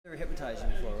Never hypnotized you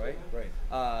before, right?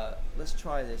 Right. Let's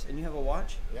try this. And you have a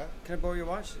watch? Yeah. Can I borrow your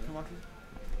watch? Come on.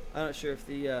 I'm not sure if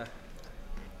the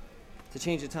to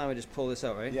change the time I just pull this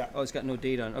out, right? Yeah. Oh, it's got no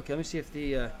date on. Okay, let me see if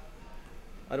the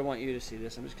I don't want you to see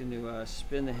this. I'm just going to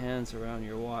spin the hands around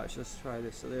your watch. Let's try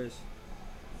this. So there's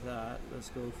that. Let's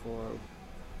go for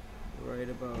right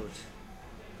about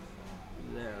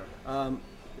there.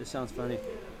 This sounds funny.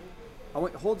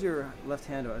 Hold your left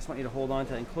hand out. I just want you to hold on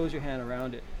to it and close your hand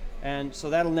around it. And so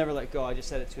that'll never let go. I just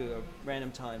set it to a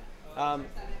random time. And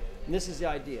this is the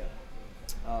idea.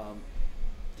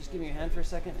 Just give me your hand for a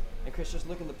second. And Chris, just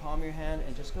look in the palm of your hand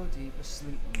and just go deep.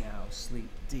 Sleep now. Sleep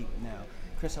deep now.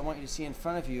 Chris, I want you to see in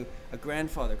front of you a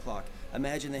grandfather clock.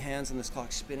 Imagine the hands on this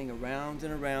clock spinning around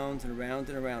and around and around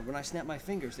and around. When I snap my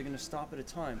fingers, they're going to stop at a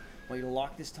time. I want you to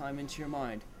lock this time into your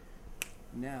mind.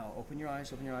 Now, open your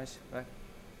eyes, Back.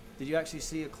 Did you actually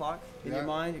see a clock in your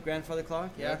mind, a grandfather clock?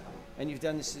 Yeah. And you've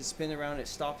done this spin around, it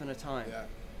stopped in a time. Yeah.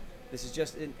 This is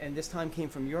just, and this time came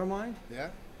from your mind? Yeah.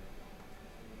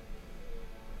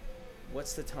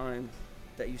 What's the time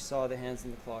that you saw the hands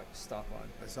on the clock stop on?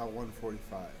 I saw 1:45.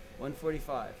 1:45.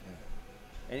 Yeah.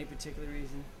 Any particular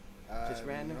reason? Just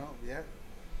random? No, yeah.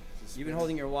 Just You've been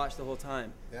holding your watch the whole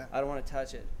time. Yeah. I don't want to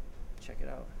touch it. Check it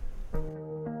out.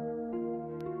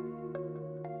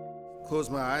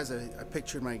 Closed my eyes. I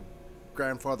pictured my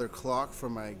grandfather clock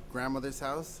from my grandmother's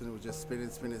house, and it was just spinning,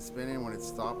 spinning, spinning. When it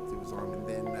stopped, it was on. And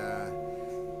then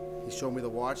he showed me the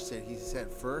watch, said he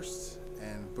set first,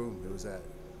 and boom, it was at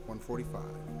 1:45.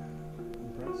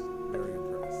 Impressed?